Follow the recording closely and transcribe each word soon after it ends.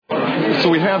So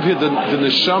we have here the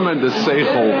neshama and the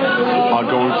seichel are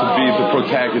going to be the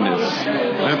protagonists.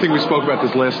 And I think we spoke about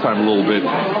this last time a little bit,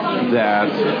 that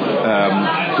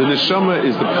the neshama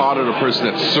is the part of the person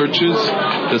that searches,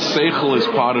 the seichel is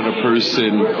part of the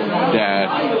person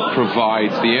that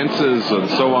provides the answers and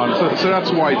so on. So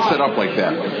that's why it's set up like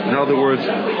that. In other words,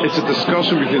 it's a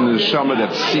discussion between the neshama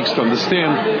that seeks to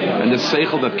understand and the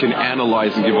seichel that can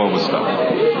analyze and give over stuff.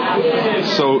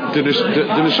 So the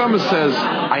neshama says,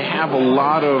 I have a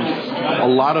lot of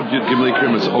Yud Gimel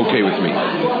Ikrim is okay with me.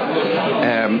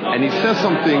 And he says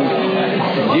something,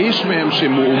 Yesh mehem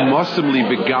shemu'umasim li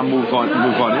begam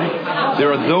muvanim.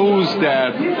 There are those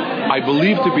that I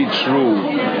believe to be true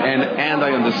and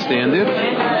I understand it.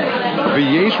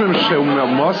 V'yesh mehem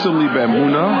shemu'umasim li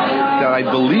be'emuna, that I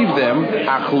believe them,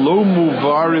 ach lo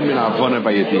muvarim min avana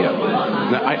b'yediyah.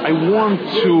 Now I want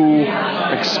to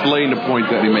explain the point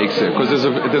that he makes here, because there's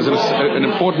an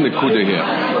important nekuda here.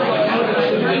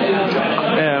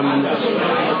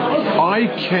 I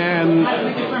can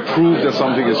prove that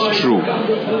something is true.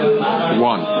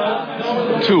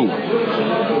 1. 2,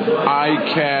 I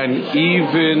can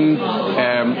even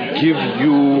give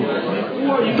you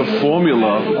the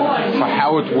formula for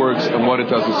how it works and what it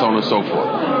does and so on and so forth.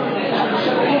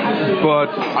 But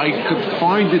I could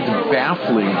find it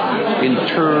baffling in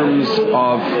terms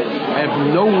of I have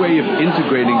no way of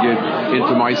integrating it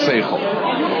into my seichel.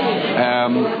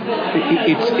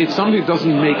 It's something that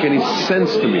doesn't make any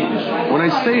sense to me. When I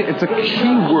say it's a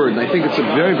key word, and I think it's a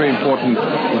very, very important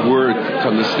word to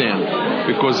understand,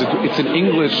 because it's in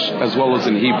English as well as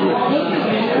in Hebrew.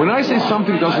 When I say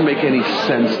something doesn't make any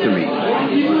sense to me,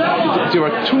 there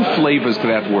are 2 flavors to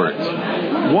that word.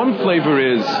 One flavor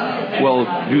is, well,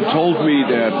 you told me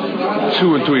that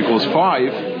 2 and 2 equals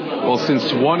 5. Well,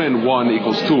 since 1 and 1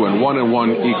 equals 2, and 1 and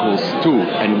 1 equals 2,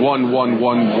 and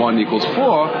 1 equals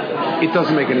 4, it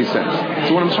doesn't make any sense.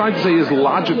 So what I'm trying to say is,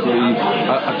 logically,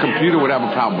 a computer would have a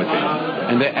problem with it,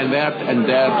 and that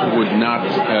would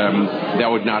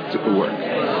not work.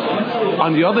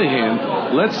 On the other hand,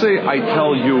 let's say I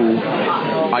tell you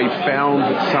I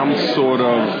found some sort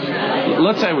of.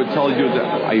 Let's say I would tell you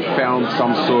that I found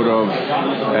some sort of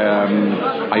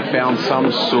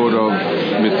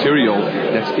material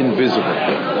that's invisible.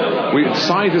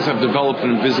 Scientists have developed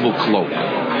an invisible cloak.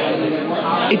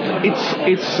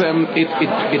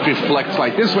 It reflects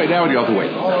like this way, now, or the other way.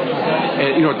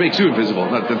 It makes you invisible.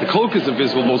 The cloak is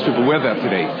invisible. Most people wear that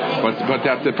today, but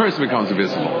that the person becomes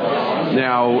invisible.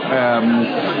 Now,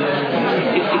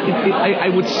 I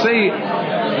would say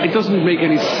it doesn't make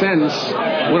any sense.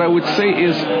 What I would say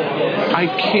is I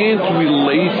can't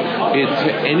relate it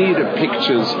to any of the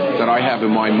pictures that I have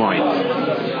in my mind.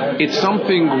 It's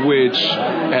something which,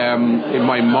 in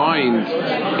my mind,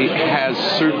 it has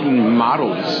certain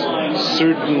models,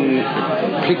 certain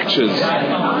pictures,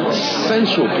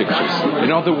 sensual pictures.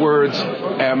 In other words,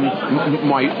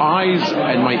 my eyes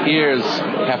and my ears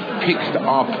have picked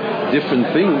up different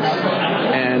things,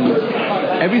 and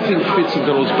everything fits into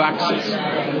those boxes.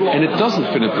 And it doesn't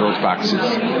fit into those boxes.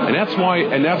 And that's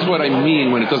what I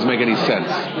mean when it doesn't make any sense.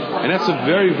 And that's a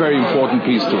very, very important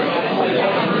piece to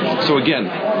it. So again,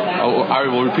 I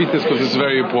will repeat this because it's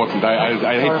very important.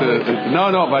 I hate to.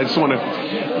 No, but I just want to.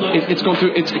 It's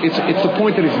the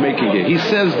point that he's making here. He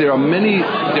says there are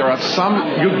some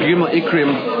Yud Gimel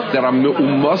Ikrim that are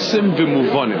umasim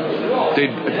v'muvanim.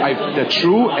 They're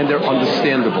true and they're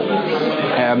understandable.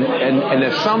 And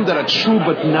there's some that are true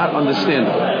but not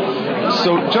understandable.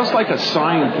 So just like a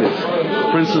scientist,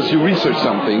 for instance, you research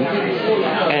something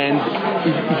and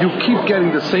you keep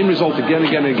getting the same result again,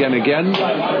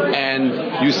 and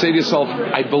you say to yourself,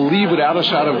 I believe without a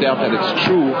shadow of doubt that it's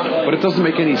true, but it doesn't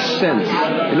make any sense.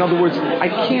 In other words, I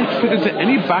can't fit into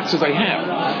any boxes I have.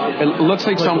 And let's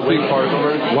take something.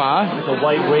 What? Like a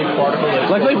lightweight particle.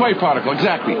 Like lightweight particle,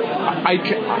 exactly.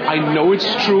 I know it's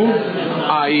true.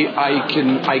 I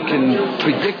can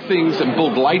predict things and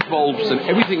build light bulbs and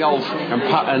everything else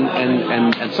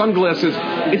and sunglasses.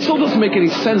 It still doesn't make any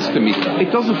sense to me.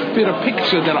 It doesn't fit a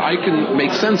picture that I can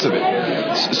make sense of it.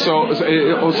 So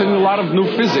in a lot of new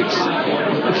physics.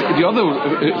 The other,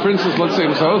 for instance, let's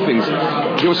say some other things.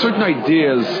 There were certain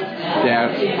ideas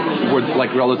that were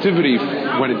like relativity.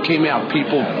 When it came out,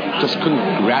 people just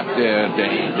couldn't wrap their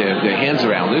hands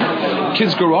around it.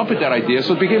 Kids grow up with that idea,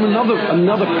 so it became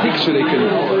another picture they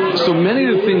could. So many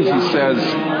of the things he says,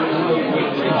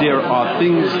 there are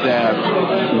things that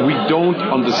we don't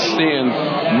understand,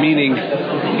 meaning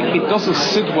it doesn't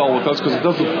sit well with us because it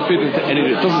doesn't fit into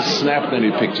it doesn't snap into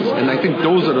any pictures. And I think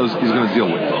those he's going to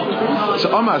deal with. So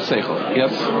Amar Seichel,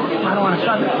 yes? I don't want to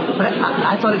stop it, but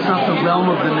I thought it's not the realm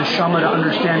of the neshama to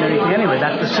understand anything anyway.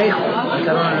 That's the Seichel.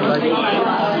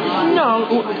 No,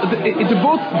 they're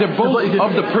both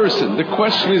of the person. The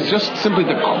question is just simply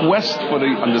the quest for the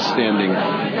understanding.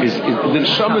 Is the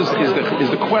neshama is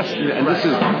the quest, and this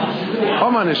is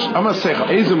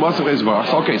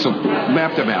okay. So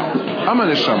map them out.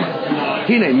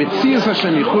 Hine mitzias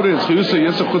Hashem yichud es chiyusa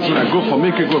yosef chutz min aguf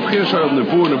hamikra guf chiyashar of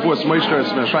nebuas moishkar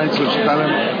es mashayim tzvishtalim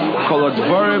kol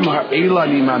advarim ha'ela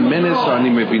ani mamenes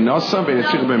ani mevinasa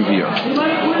ve'etzich ben biyah.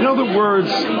 In other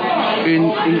words,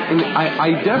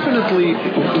 I definitely,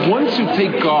 once you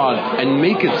take God and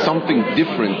make it something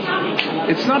different,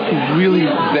 it's not really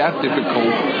that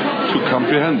difficult to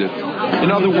comprehend it.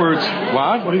 In other words,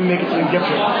 what? What do you make it something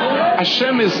different?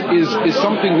 Hashem is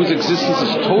something whose existence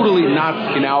is totally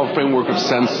not in our framework of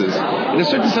senses. In a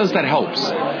certain sense, that helps.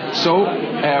 So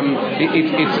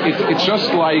it's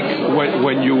just like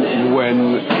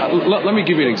let me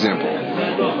give you an example.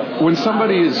 When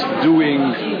somebody is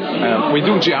doing we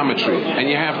do geometry, and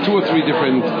you have 2 or 3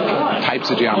 different types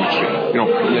of geometry.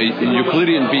 The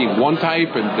Euclidean being one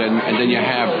type, and then you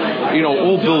have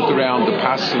all built around the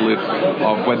postulate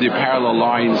of whether you parallel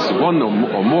lines, one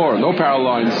or more, or no parallel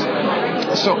lines.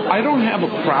 So I don't have a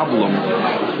problem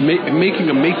making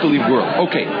a make-believe world.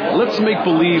 Okay, let's make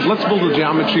believe. Let's build a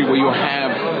geometry where you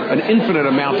have an infinite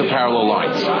amount of parallel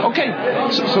lines. Okay,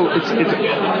 so it's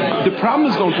the problem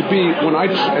is going to be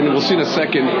and we'll see in a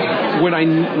second, when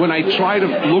I try to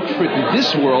look for it in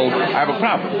this world, I have a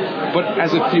problem. But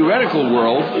as a theoretical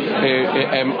world,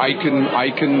 I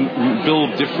can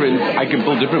build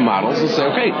different models and say,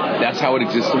 okay, that's how it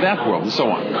exists in that world, and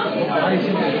so on.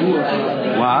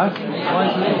 What?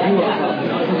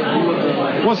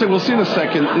 We'll see in a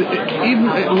second.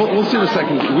 We'll see in a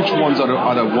second which ones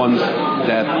are the ones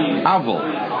that Aval,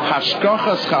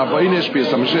 Hashkachas Chavoinish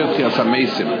B'Yisam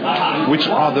which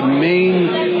are the main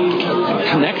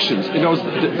connections.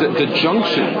 The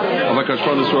junction of like this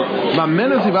world.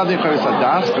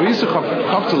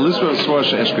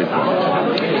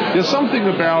 There's something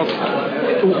about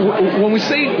when we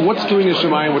say what's doing a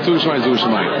Shemayim, what's doing Shemayim, doing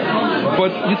Shemayim.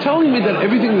 But you're telling me that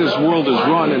everything in this world is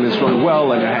run and is run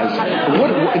well and it has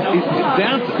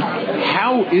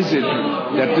how is it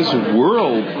that this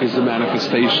world is the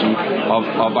manifestation of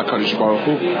HaKadosh Baruch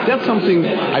Hu? That's something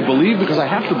I believe because I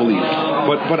have to believe.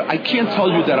 But I can't tell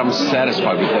you that I'm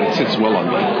satisfied with that. It sits well on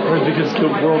me. Or because the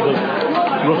world of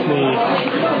Ruchni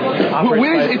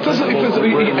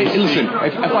listen,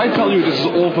 if I tell you this is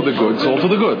all for the good, it's all for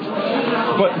the good.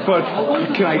 But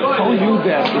can I tell you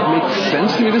that it makes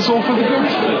sense to me this is all for the good?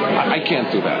 I can't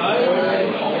do that.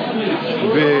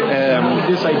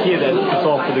 This idea that it's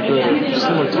all for the good, or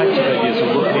similar types of ideas, or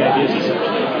Ruchni ideas,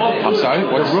 essentially. I'm sorry?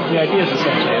 What? Ruchni ideas,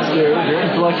 essentially. It's their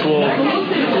intellectual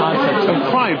concepts. I'm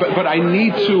fine, but I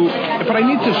need to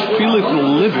feel it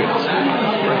and live it.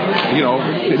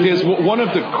 There's one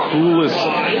of the cruelest,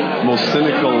 most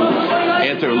cynical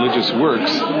anti-religious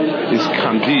works is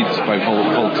Candide by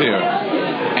Voltaire,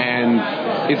 and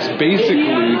it's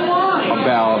basically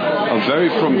about a very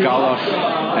from Galach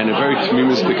and a very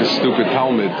tmimistic, a stupid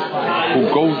Talmud who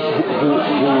go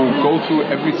through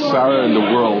every tzara in the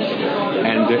world,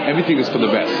 and everything is for the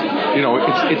best.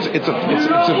 It's a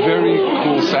very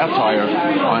cool satire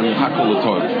on Hakol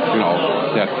L'Tov.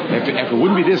 That if it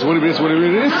wouldn't be this, wouldn't be this,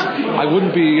 I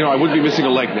wouldn't be missing a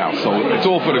leg now. So it's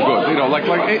all for the good.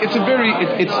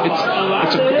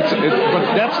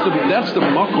 But that's the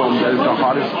makom that is the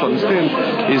hardest to understand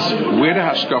is where the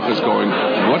hashkaf is going,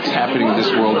 what's happening in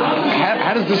this world,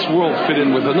 how does this world fit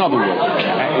in with another world?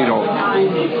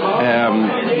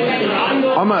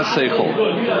 Amar Seichel,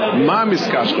 Ma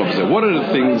Miskashkov. What are the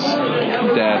things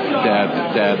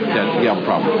that you have a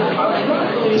problem with?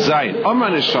 Zayin,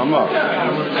 Amar Neshama,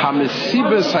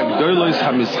 Hamisibes Hagdolos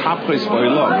Hamishapres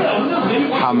Boilam,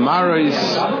 Hamaris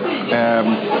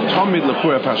Tomid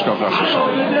Lepura Pashkov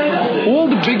Rashashon. All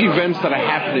the big events that are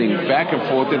happening back and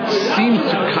forth that seem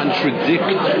to contradict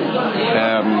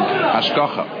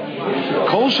Hashkacha.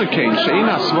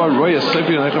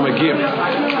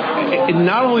 It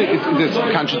not only is this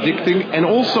contradicting, and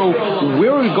also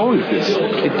where are we going with this?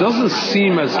 It doesn't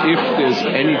seem as if there's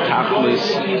any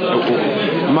tachlis.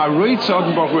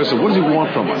 What does he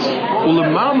want from us?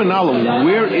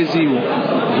 Where is he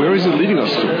leading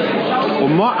us to?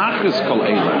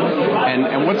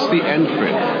 And what's the end for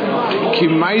it?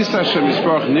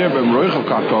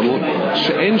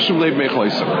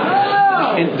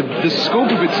 And the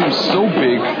scope of it seems so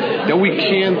big that we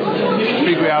can't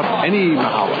figure out any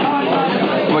mahala.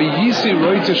 Vayisi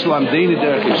roitze shlamdeini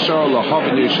derech yishar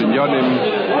lahavinish and yonim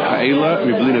ha'ela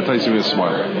miblina taisim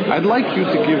yismael. I'd like you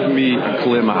to give me a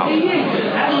clear mahal.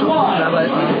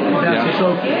 So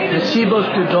Nesibos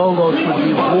Gedolos would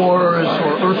be wars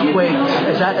or earthquakes.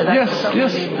 Is that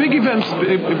yes, big events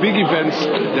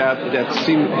that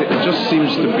just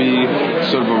seems to be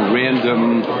sort of a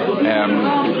random,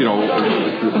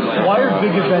 Why are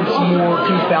big events more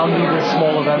confounding than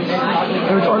small events?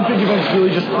 Aren't big events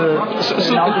really just the because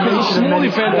a small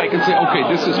event I can say, okay,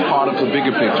 this is part of the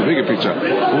bigger picture.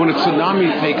 But when a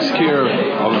tsunami takes care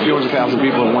of a few 100,000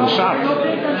 people in one shot,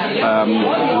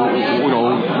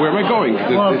 where am I going?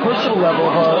 On a personal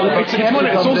level,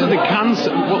 it's also the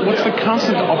concept. What's the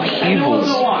concept of upheavals?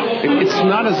 It's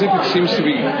not as if it seems to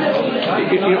be.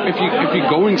 If you're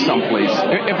going someplace,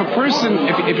 if a person,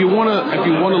 if you want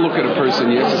to look at a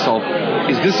person, you ask yourself,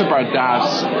 is this a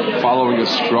bardas following a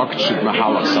structured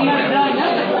mahalach somewhere?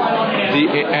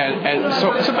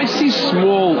 So if I see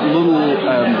small little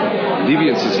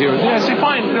deviances here and there, I say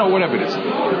fine, whatever it is.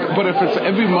 But if it's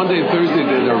every Monday and Thursday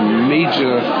there are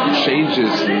major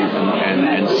changes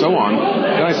and so on,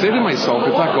 then I say to myself,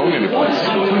 it's not going anyplace.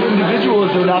 Individual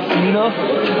is there not enough?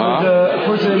 The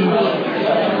person,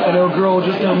 a girl,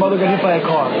 her mother got hit by a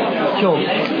car, killed. Is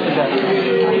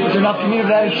there enough community of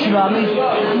that in tsunami?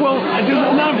 Well,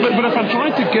 there's not, but if I'm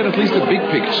trying to get at least a big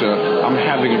picture, I'm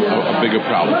having a bigger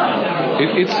problem.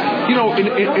 It's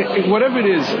whatever it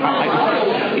is,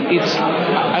 it's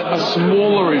a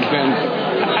smaller event.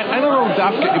 I don't know,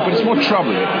 but it's more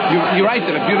troubling. You're right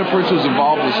that if you're the person who's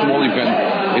involved in a small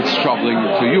event, it's troubling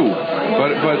to you.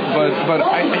 But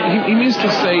he means to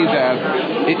say that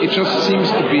it just seems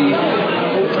to be.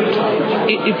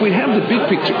 If we have the big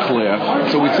picture clear,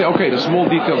 so we say, okay, the small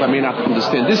details I may not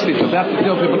understand this detail, that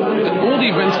detail, but all the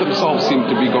events themselves seem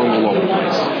to be going all over the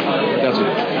place. That's it.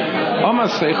 Amma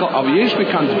Seichel, aber yesh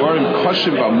bekannt dvarim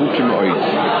koshim v'amukim oid.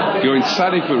 Yoin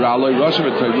tzadik v'raloi, Rosh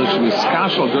v'toylish,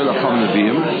 niskash al dola chom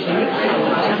neviim,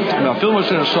 na'afil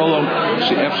Moshe Shalom,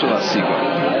 she'ef shel asiga.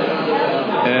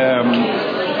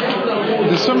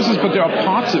 The Psalm says, but there are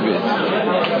parts of it.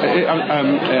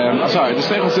 The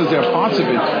statement says there are parts of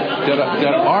it that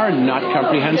are not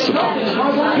comprehensible.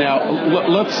 Now,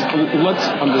 let's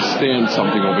understand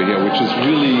something over here, which is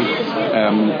really,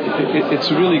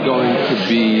 it's really going to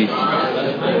be.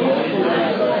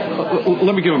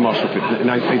 Let me give a mashal of it, and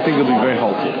I think it'll be very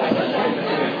helpful.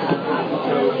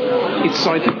 It's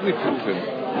scientifically proven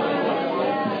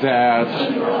that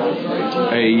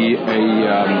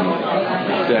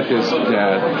the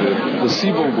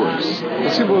placebo works.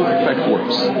 Placebo effect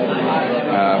works.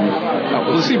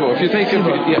 Placebo, if you take it,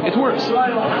 it works.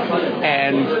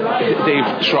 And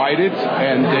they've tried it,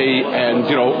 and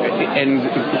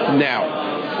now.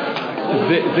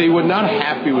 They were not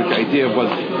happy with the idea of, well,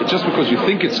 just because you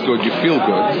think it's good, you feel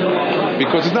good,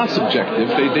 because it's not subjective.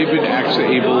 They've been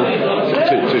actually able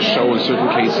to show in certain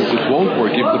cases it won't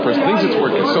work if the person thinks it's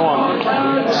working, so on.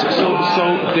 So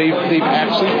they've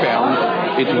actually found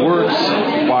it works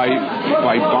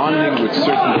by bonding with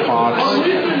certain parts.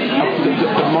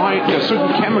 The mind, there are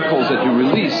certain chemicals that you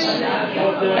release,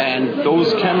 and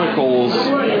those chemicals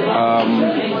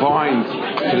bind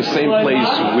to the same place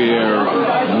where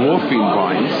morphine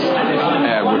binds,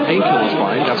 where painkillers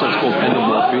bind. That's what's called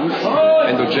endomorphines,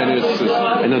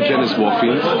 endogenous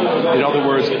morphines. In other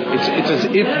words, it's as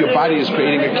if your body is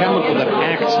creating a chemical that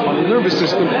acts on the nervous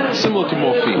system similar to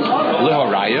morphine.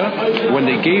 Leharaya, when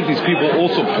they gave these people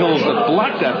also pills that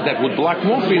block that would block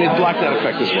morphine, it blocked that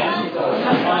effect as well.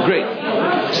 Great.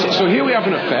 So here we have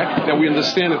an effect that we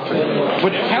understand it.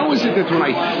 But how is it that when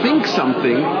I think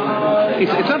something,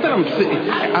 it's not that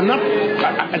I'm not.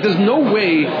 There's no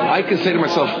way I can say to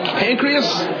myself, pancreas,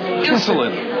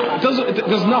 insulin.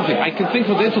 There's nothing. I can think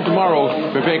from today till tomorrow.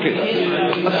 A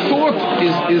thought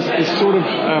is sort of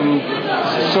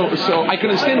so I can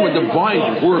understand when the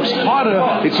mind works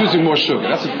harder, it's using more sugar.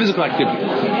 That's a physical activity.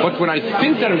 But when I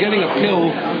think that I'm getting a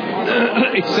pill,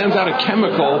 it sends out a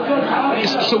chemical.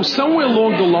 So somewhere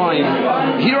along the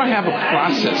line, here I have a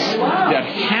process that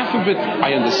half of it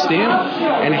I understand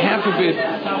and half of it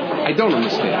I don't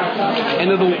understand.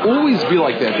 And it'll always be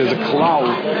like that. There's a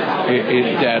cloud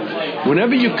that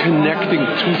whenever you're connecting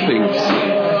two things,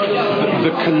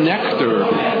 the connector,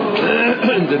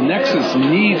 the nexus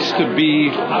needs to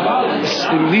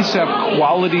have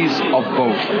qualities of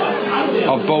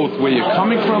both where you're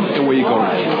coming from and where you're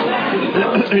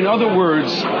going. In other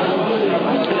words,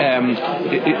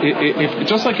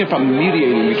 just like if I'm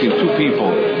mediating between two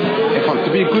people, to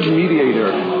be a good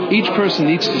mediator, Each person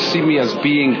needs to see me as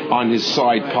being on his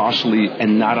side partially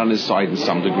and not on his side in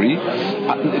some degree.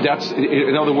 That's,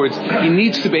 in other words, he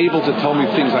needs to be able to tell me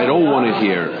things I don't want to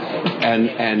hear, and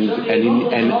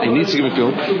he needs to give it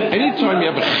to him. Anytime you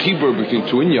have a chibur between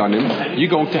two inyanim, you're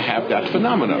going to have that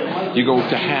phenomena. You're going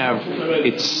to have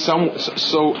it's some.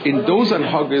 So in those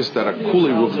anhagas that are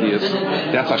kulei ruchnius,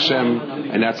 that's Hashem,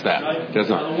 and that's that. That's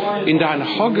not. In the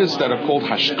anhagas that are called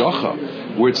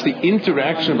hashgacha, where it's the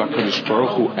interaction of HaKadosh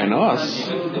Baruch Hu and us,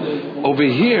 over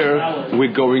here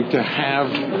we're going to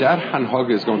have that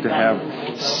hanhaga is going to have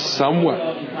somewhat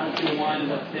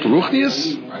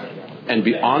ruchnius and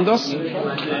beyond us,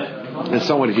 and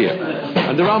somewhat here.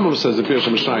 And the Rambam says in Pirush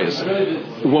HaMishnayos,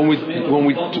 when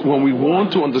we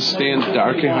want to understand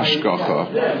Darkei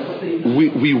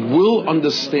Hashgacha, we will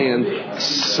understand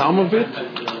some of it.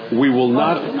 We will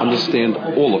not understand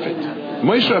all of it.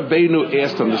 Moshe Rabbeinu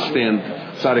asked to understand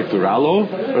Tzadik Viralo,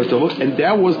 and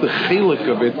that was the chilek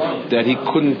of it that he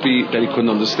couldn't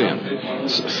understand.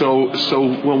 So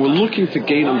when we're looking to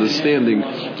gain understanding,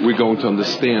 we're going to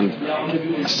understand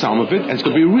some of it, and it's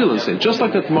going to be real understanding. Just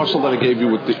like that marshal that I gave you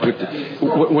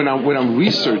when I'm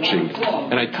researching,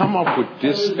 and I come up with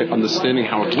this understanding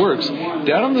how it works.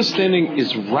 That understanding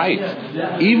is right,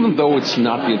 even though it's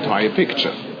not the entire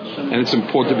picture. And it's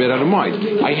important to bear that in mind.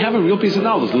 I have a real piece of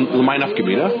knowledge,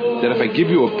 that if I give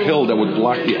you a pill that would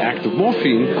block the active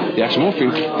morphine, the action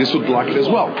morphine, this would block it as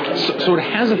well. So it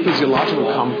has a physiological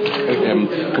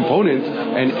component,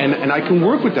 and I can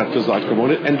work with that physiological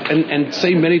component and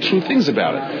say many true things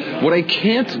about it. What I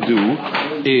can't do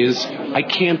is I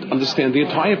can't understand the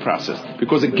entire process.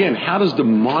 Because again, how does the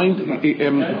mind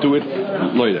do it?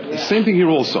 Later. Same thing here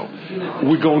also.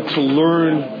 We're going to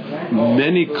learn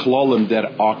many klalim that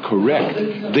are correct.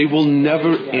 They will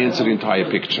never answer the entire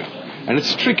picture. And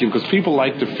it's tricky because people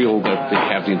like to feel that they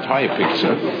have the entire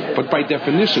picture. But by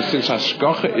definition, since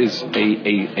Hashgacha is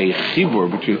a chibur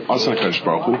between us and HaKadosh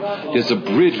Baruch Hu, there's a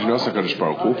bridge between us and HaKadosh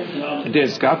Baruch Hu,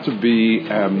 there's got to be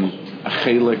a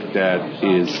chelik that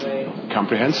is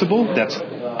comprehensible, that's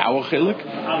our chelik,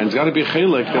 and it's got to be a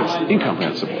chelik that's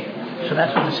incomprehensible. So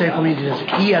that's what the Sefer means is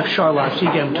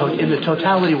in the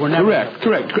totality we're never...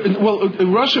 Correct. Well,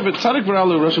 Russia, Tzadik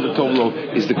Viralo, Russia V'Tovlo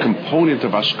is the component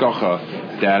of Hashgacha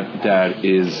that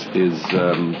is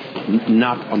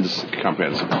not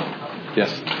comprehensible.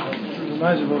 Yes?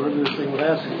 Reminds me of what this thing would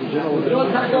ask is,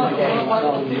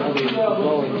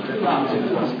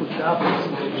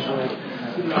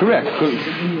 correct.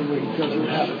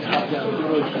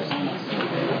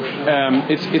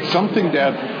 It's something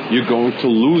that you're going to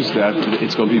lose. That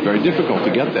it's going to be very difficult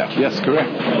to get that. Yes,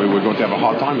 correct. We're going to have a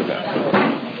hard time with that.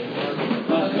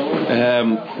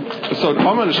 So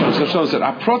Amar Hashem said,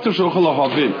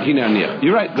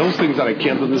 "You're right. Those things that I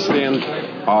can't understand,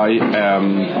 I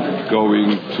am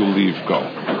going to leave go."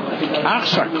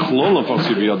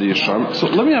 So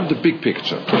let me have the big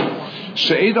picture.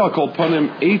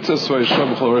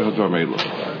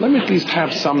 Let me at least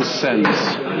have some sense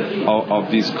of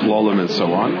these klolim and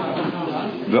so on.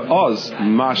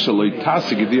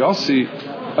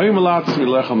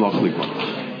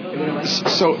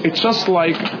 So it's just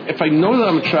like if I know that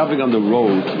I'm traveling on the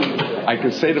road, I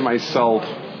can say to myself,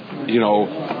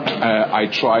 I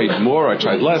tried more, I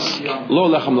tried less. Lo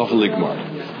lechem loch ligmar.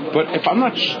 But if I'm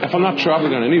not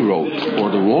traveling on any road or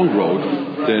the wrong road,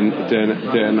 then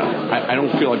I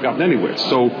don't feel I've gotten anywhere.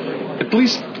 So at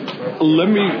least let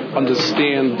me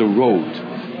understand the road.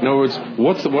 In other words,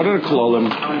 what are the kolalim?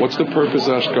 What's the purpose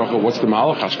of Hashgacha? What's the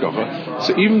malach Hashgacha?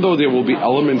 So even though there will be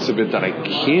elements of it that I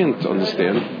can't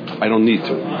understand, I don't need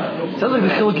to. It sounds like the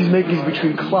chiluk he's making is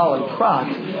between klal and prat.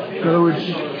 In other words,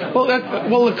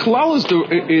 the klal is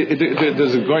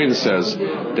there's a guy that says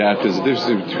that there's a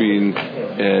difference between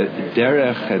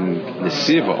derech and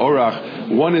nesiva orach.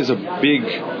 One is a big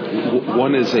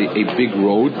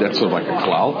road that's sort of like a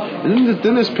klal, and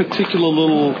then there's particular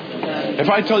little. If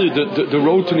I tell you the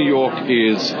road to New York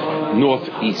is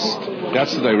northeast,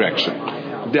 that's the direction.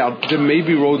 There may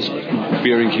be roads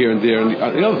bearing here and there and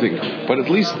the other thing, but at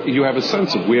least you have a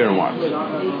sense of where and what.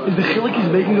 Is the chiluk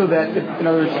he's making though that, in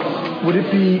other words, would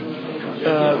it be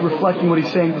reflecting what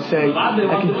he's saying to say,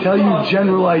 I can tell you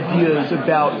general ideas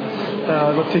about,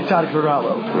 let's say, Tzadik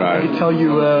Viralo. Right. I can tell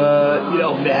you,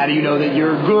 how do you know that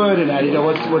you're good, and how do you know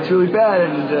what's really bad,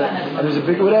 and there's a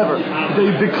big whatever. I can tell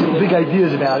you big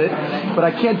ideas about it, but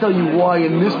I can't tell you why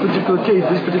in this particular case,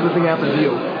 this particular thing happened to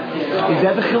you. Is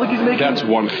that the chiluk he's making? That's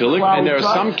one chiluk, and there are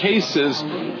some cases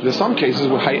there's some cases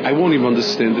where I won't even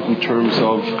understand it in terms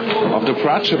of the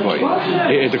prachaboy,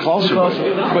 the Klal.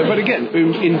 But again,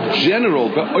 in general,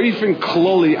 the oifen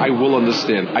kloli, I will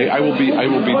understand. I will be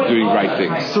doing right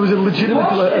things. So is it legitimate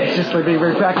to, just like being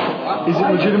very practical, is it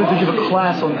legitimate to give a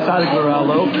class on Tzadik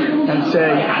L'Ra'alo and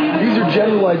say, these are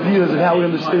general ideas of how we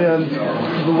understand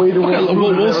the way the world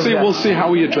we'll see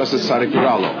how he addresses Tzadik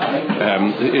L'Ra'alo.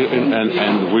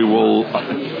 And we will,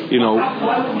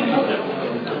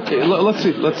 let's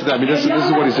see. I mean, this is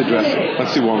what he's addressing.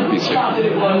 Let's see one piece here.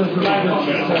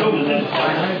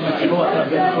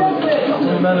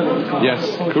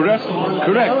 Yes, correct.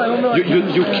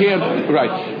 You can't.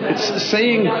 Right. It's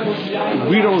saying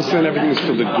we don't understand everything is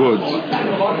for the good.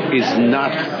 Is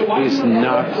not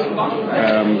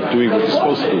doing what you're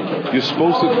supposed to do. You're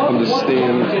supposed to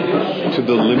understand to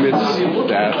the limits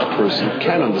that a person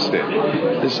can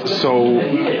understand. So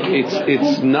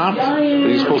it's not that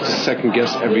you're supposed to second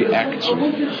guess every action,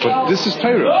 but this is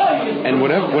Torah, and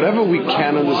whatever we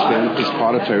can understand is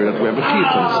part of Torah that we have a key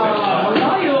to understand.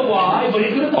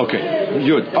 Okay,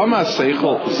 Yud. Amar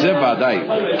Seichel Zevadai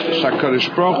Shakarish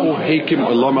Baruch Heikim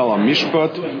Olam Al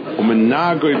Mishpat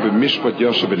Umenagoy BeMishpat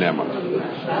Yoshe BeNeman.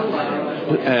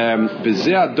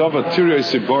 Bezeh Adova Tirei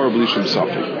Sibor B'Lishim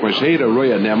Safik. Masheira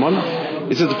Roya Neman.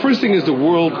 It says the first thing is the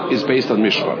world is based on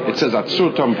Mishpat. It says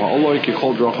Atzur Tam Pa'oloi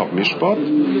Kichol Drochav Mishpat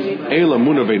Eila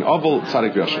Muna Vein Aval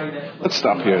Tzadik V'Yasher. Let's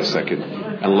stop here a second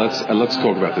and let's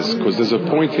talk about this, because there's a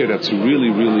point here that's really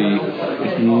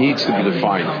needs to be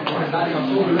defined.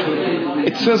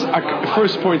 It says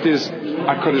first point is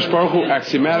HaKadosh Baruch Hu,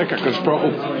 axiomatic. HaKadosh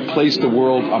Baruch Hu placed the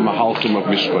world on Mahalchim of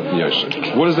Mishpat and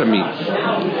Yasher. What does that mean?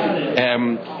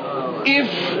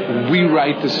 If we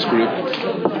write the script,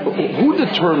 who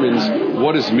determines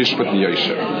what is Mishpat and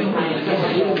Yasher?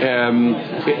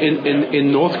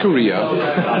 In North Korea,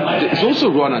 it's also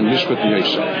run on Mishpat and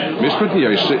Yasher. Mishpat and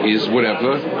Yasher is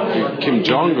whatever Kim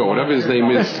Jong or whatever his name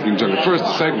is, Kim Jong the first,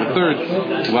 the second, the third,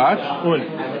 what?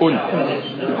 Un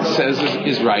says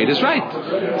is right.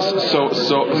 So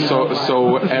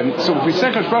if we say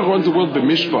HaKadosh Baruch Hu runs the world by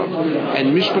Mishpat,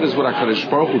 and Mishpat is what HaKadosh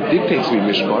Baruch Hu dictates to be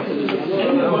Mishpat,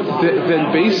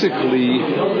 then basically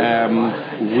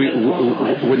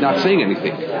we're not saying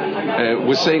anything.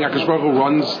 We're saying HaKadosh Baruch Hu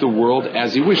runs the world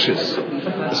as He wishes.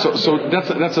 So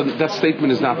that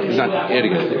statement is not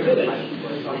adding anything.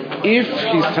 If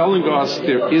he's telling us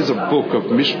there is a book of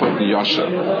Mishpat Yasha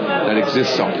that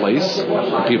exists someplace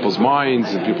in people's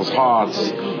minds, in people's hearts,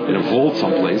 in a vault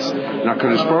someplace, and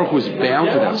HaKadosh Baruch Hu is bound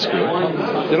to that script,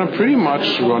 then I'm pretty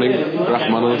much running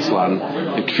Rahman al-Islam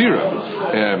and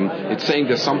Kfira. It's saying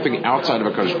there's something outside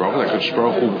of HaKadosh Baruch Hu. HaKadosh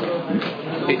Baruch Hu,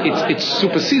 it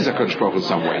supersedes HaKadosh Baruch Hu in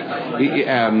some way.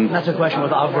 That's a question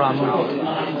with Avram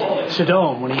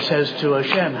Sodom when he says to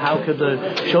Hashem, how could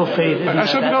the show faith?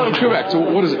 Correct. So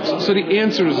what is it? So the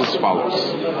answer is as follows.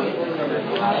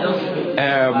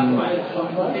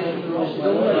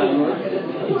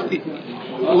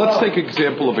 Let's take an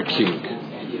example of a king.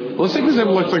 Let's take an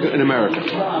example like in America.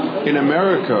 In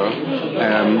America,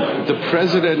 the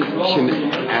president can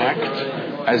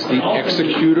act as the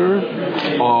executor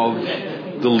of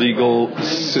the legal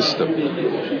system.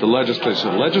 The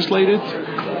legislation legislated,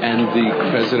 and the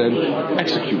president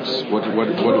executes what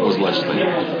was legislated.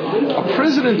 A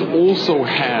president also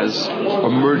has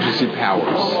emergency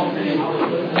powers.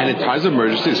 And in times of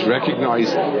emergency, it's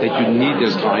recognized that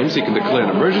there's times he can declare an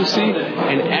emergency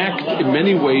and act in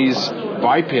many ways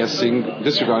bypassing,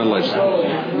 disregarding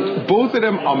legislation. Both of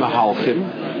them are mahalchim.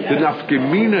 The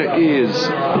nafgemina is,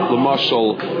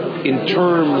 l'mashal, in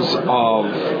terms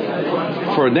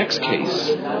of, for a next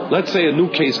case, let's say a new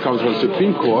case comes from the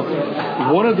Supreme Court,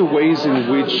 one of the ways in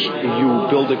which you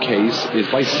build a case is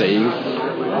by saying,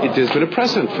 there's been a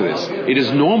precedent for this. It is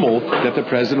normal that the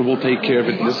president will take care of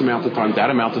it this amount of time,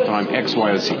 that amount of time, X, Y,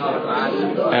 or Z.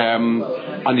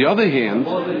 On the other hand,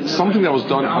 something that was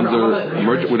done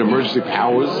with emergency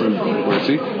powers and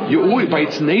emergency, you always, by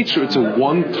its nature, it's a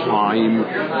one-time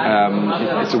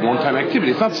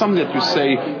activity. It's not something that you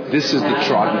say this is the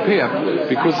trodden path,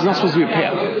 because it's not supposed to be a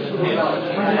path.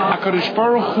 HaKadosh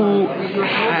Baruch Hu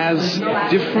has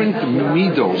different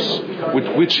midos with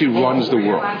which He runs the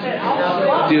world.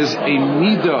 There's a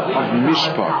midah of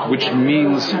mishpat, which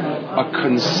means a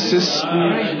consistent,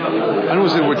 I don't want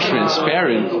to say the word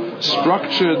transparent,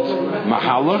 structured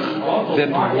mahalach,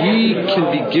 that we can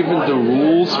be given the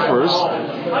rules first,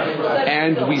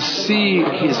 and we see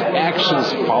His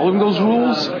actions following those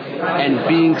rules and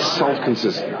being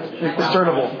self-consistent.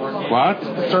 Discernible. What?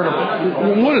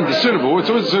 Discernible. More than discernible.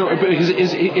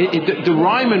 The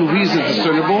rhyme and reason is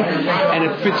discernible, and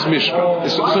it fits Mishpat.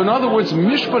 So in other words,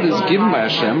 Mishpat is given by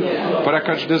Hashem, but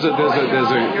there's a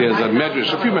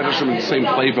medrash, a few medrash in the same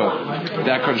flavor,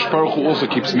 that HaKadosh Baruch Hu also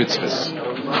keeps mitzvahs.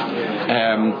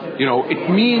 It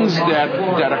means that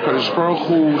HaKadosh Baruch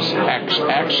Hu's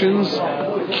actions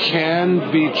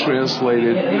can be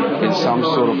translated in some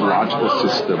sort of logical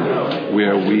system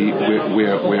where we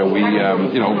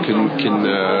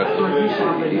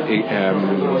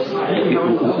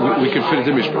can fit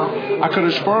into Mishpat.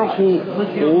 HaKadosh Baruch Hu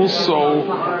also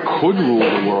could rule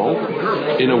the world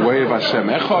in a way of Hashem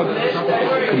Echad,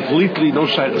 completely no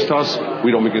shaykhs to us.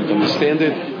 We don't begin to understand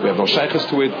it. We have no shaykhs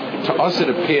to it. To us, it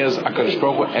appears HaKadosh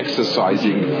Baruch Hu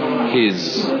exercising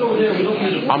his.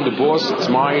 I'm the boss. It's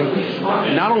mine.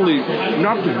 Not a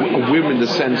whim in the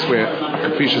sense where a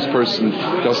capricious person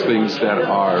does things that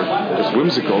are just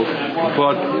whimsical,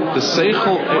 but the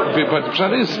seichel. But the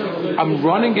pshat is, I'm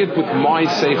running it with my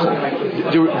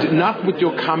seichel, not with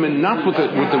your comment, not with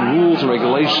the rules and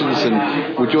regulations,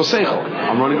 and with your seichel.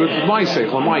 I'm running it with my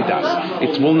seichel, my das.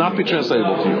 It will not be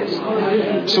translatable to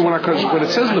yours. So when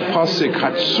it says in the pasuk,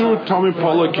 Hatzur Tamim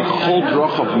Pala Ki Chol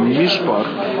Drach of Mishpach,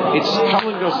 it's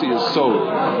telling us the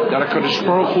yesod that HaKadosh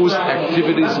Baruch Hu's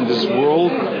activities in this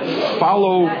world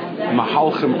follow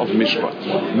mahalchim of Mishpat,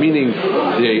 meaning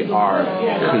they are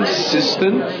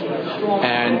consistent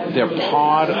and they're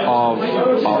part of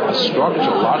a structure,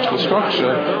 a logical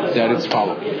structure that it's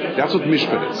following. That's what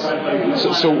Mishpat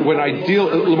is. So when I deal,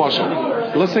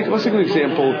 let's take an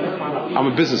example. I'm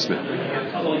a businessman,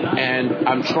 and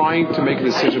I'm trying to make a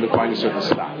decision of buying a certain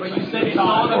stock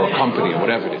or a company or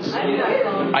whatever it is.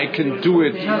 I can do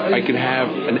it. I can have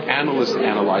an analyst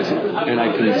analyze it, and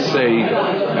I can say,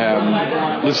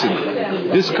 listen,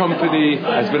 this company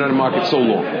has been on the market so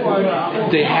long.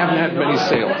 They haven't had many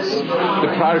sales.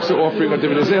 The products they're offering are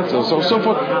different, so on and so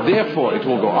forth. Therefore, it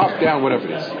will go up, down, whatever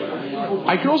it is.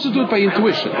 I can also do it by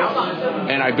intuition.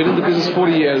 And I've been in the business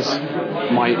 40 years.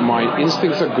 My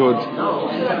instincts are good.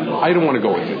 I don't want to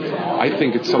go with it. I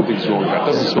think something's wrong with that. It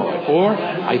doesn't smell it. Or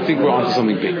I think we're onto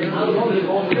something big.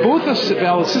 Both are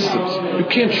valid systems. You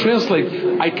can't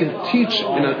translate. I can teach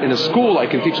in a school. I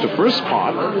can teach the first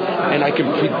part, and I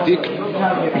can predict.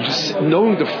 Just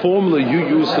knowing the formula you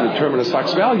use to determine a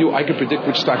stock's value, I can predict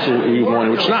which stocks you want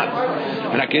and which not.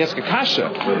 And I can ask a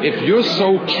kasha, if you're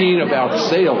so keen about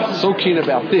sales, so keen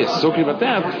about this, so keen about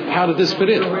that, how did this fit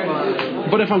in?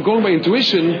 But if I'm going by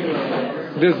intuition,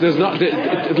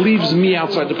 it leaves me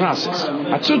outside the process.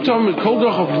 Atzur Tom Kol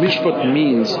Derech of Mishpat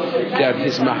means that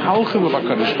his mahalchim of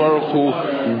HaKadosh Baruch Hu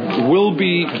will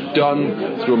be done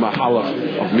through a mahalach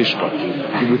of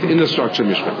Mishpat, within the structure of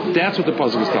Mishpat. That's what the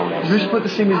pasuk is telling us. Is Mishpat the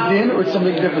same as din, or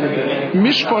something different than din?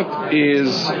 Mishpat is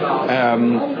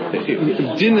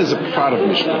din is a part of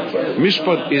Mishpat.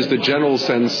 Mishpat is the general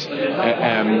sense,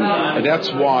 and that's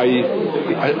why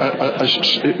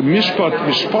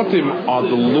Mishpatim are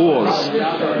the laws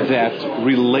that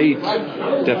relate,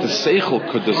 that the seichel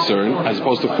could discern, as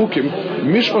opposed to chukim.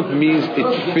 Mishpat means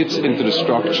it fits into the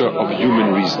structure of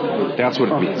human reason. That's what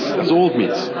it means. That's all it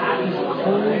means.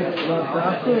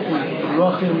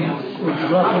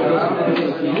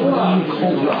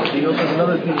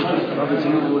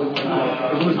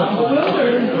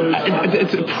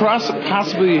 It's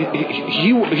possibly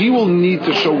he will need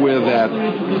to show where that.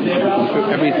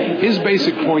 I mean, his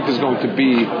basic point is going to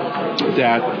be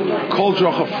that kol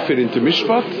drachav fit into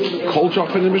mishpat, kol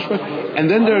drachav fit into mishpat, and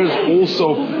then there is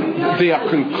also they are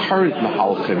concurrent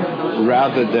mahalchim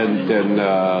rather than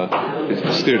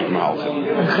distinct mahalchim.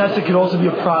 And chesed can also be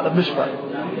a product of mishpat.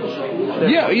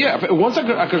 Yeah. Once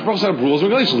HaKadosh Baruch Hu set up rules and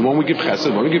regulations, when we give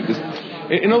chesed, when we give this.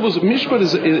 In other words, mishpat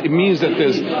it means that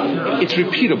it's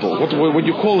repeatable. What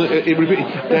you call it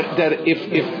that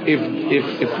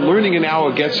if learning an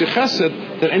hour gets you chesed,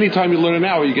 then any time you learn an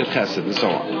hour you get chesed, and so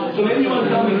on. So maybe does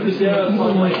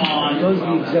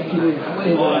the executive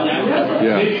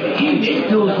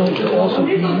still going to also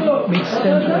make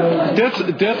sense?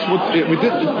 That's what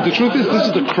the truth is. This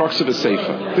is the crux of a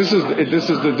sefer. This is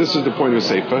the point of a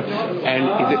sefer, and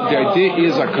the idea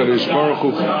is HaKadosh Baruch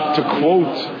Hu, to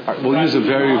quote. We'll use a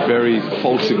very, very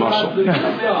folksy mashal.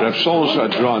 Rav Shalom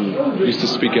Shadran used to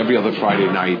speak every other Friday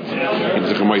night in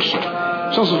Zichron Moshe.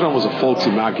 Shalom Shadran was a folksy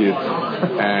maggid,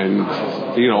 and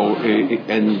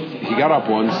and he got up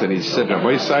once and he said,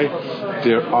 Rabbi Say,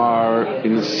 there are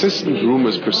persistent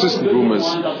rumors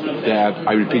that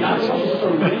I repeat myself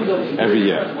every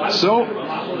year. So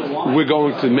we're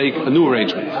going to make a new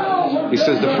arrangement. He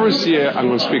says, the first year I'm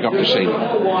going to speak up to Sheni,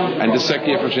 and the second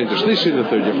year from Sheni to Shlishi, and the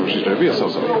third year from Shlishi to Revi'ah, so.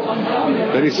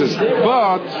 Then he says,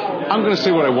 but I'm going to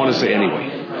say what I want to say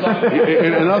anyway.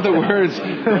 In other words,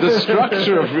 the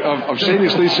structure of Sheni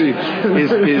Shlishi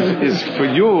is for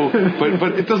you,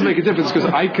 but it doesn't make a difference because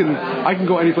I can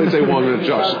go any place I want with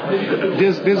Josh.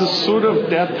 There's a sort of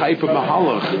that type of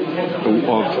mahalach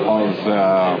of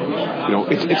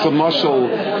it's a mashal.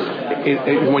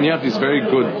 When you have these very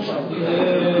good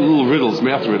little riddles,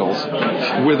 math riddles,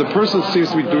 where the person seems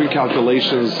to be doing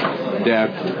calculations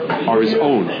that are his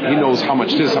own. He knows how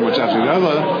much this, how much that,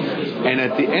 and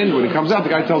at the end, when it comes out, the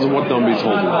guy tells him what number he's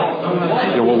holding.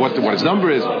 What his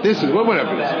number is, this is,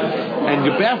 whatever it is. And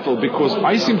you're baffled because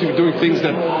I seem to be doing things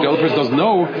that the other person doesn't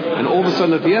know, and all of a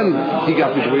sudden at the end, he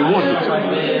got me the way he wanted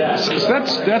to. So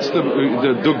that's the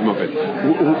dogma of it.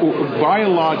 By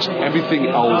and large, everything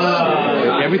else,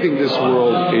 everything in this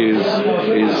world is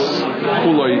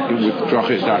kuloi with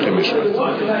drachei mishpat.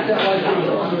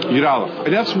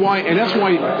 And that's why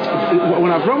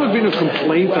when Avraham Avinu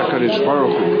complained to HaKadosh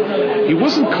Baruch Hu, he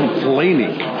wasn't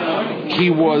complaining. He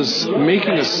was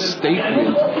making a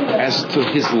statement as to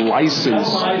his license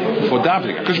for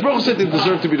davening. Because Baruch Hu said they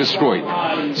deserve to be destroyed.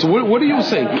 So what are you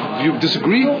saying? Do you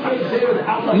disagree?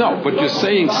 No, but you're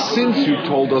saying since you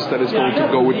told us that it's going to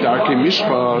go with Darkei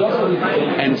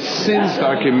Mishpat, and since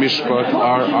Darkei Mishpat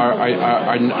are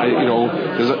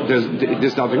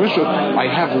there's Darkei Mishpat, I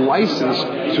have license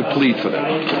to plead for that.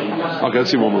 Okay,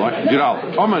 let's see one more.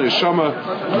 Giral, Omar Neshama,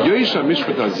 Yoisha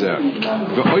Mishpat Azeh,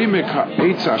 Ve'oimek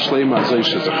ha'etza Shleima Azeh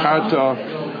Shezacharta,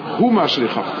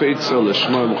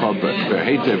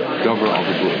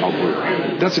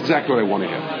 that's exactly what I want to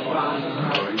hear.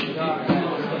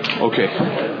 Okay,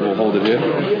 we'll hold it here.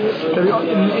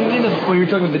 When you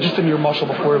were talking about just in your muscle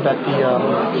before about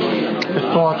the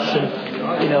thoughts and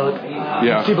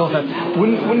placebo effect,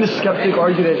 wouldn't the skeptic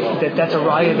argue that that's a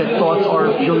riot, that thoughts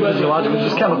are purely physiological, it's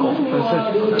just chemical?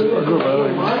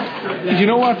 You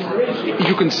know what?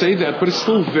 You can say that, but it's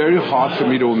still very hard for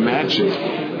me to imagine.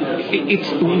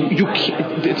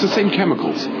 It's the same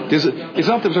chemicals. It's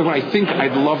not that when I think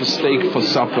I'd love a steak for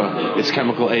supper, it's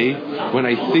chemical A. When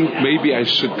I think maybe I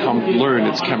should come learn,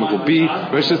 it's chemical B.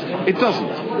 Versus, it doesn't.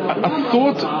 A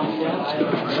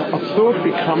thought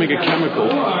becoming a chemical,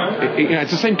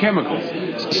 it's the same chemicals.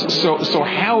 So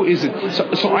how is it?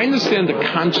 So I understand the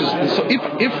consciousness. So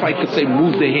if I could say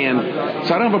move the hand,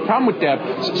 so I don't have a problem with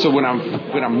that. So when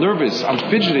I'm nervous, I'm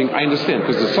fidgeting, I understand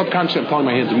because the subconscious I'm telling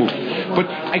my hand to move. But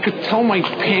I could tell my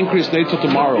pancreas till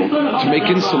tomorrow to make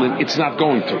insulin, it's not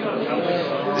going to.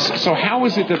 So how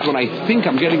is it that when I think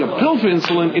I'm getting a pill for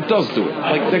insulin, it does do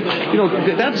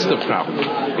it? That's the problem.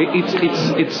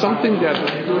 It's something that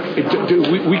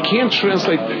we can't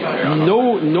translate.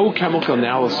 No chemical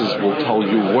analysis will tell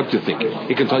you what you're thinking.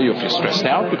 It can tell you if you're stressed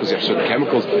out because you have certain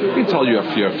chemicals. It can tell you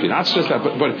if you're not stressed out.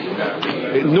 But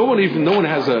no one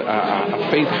has a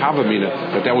faint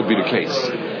havamina that would be the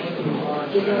case.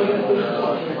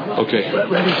 Okay.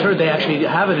 I've heard they actually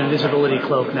have an invisibility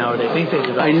cloak now, or they think they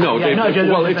developed. I know.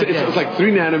 It's like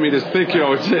 3 nanometers thick.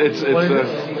 It's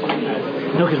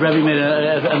No, because Rebbe made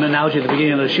an analogy at the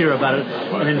beginning of the shira about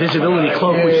an invisibility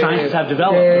cloak which scientists have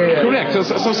developed. Correct.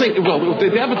 So I'm saying,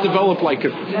 they haven't developed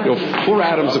 4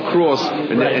 atoms across,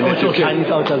 and then tiny.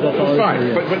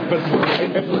 Fine, but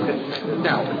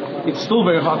now it's still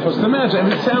very hard for us to imagine. I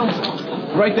mean,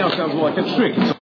 right now it sounds more like a trick.